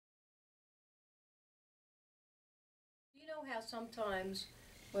know how sometimes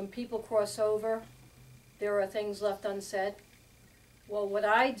when people cross over, there are things left unsaid? Well, what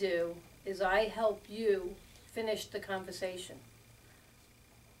I do is I help you finish the conversation.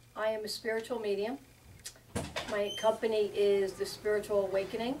 I am a spiritual medium. My company is The Spiritual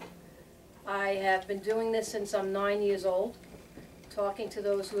Awakening. I have been doing this since I'm 9 years old, talking to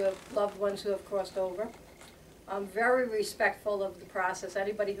those who have loved ones who have crossed over. I'm very respectful of the process.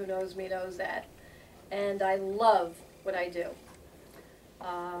 Anybody who knows me knows that. And I love what I do.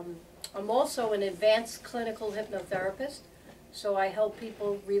 I'm also an advanced clinical hypnotherapist, so I help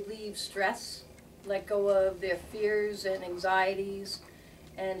people relieve stress, let go of their fears and anxieties,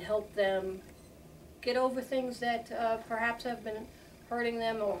 and help them get over things that perhaps have been hurting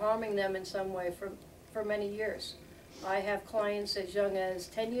them or harming them in some way for many years. I have clients as young as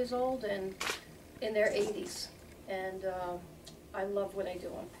 10 years old and in their 80s, and I love what I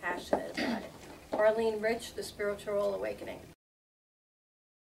do. I'm passionate about it. Arlene Rich, The Spiritual Awakening.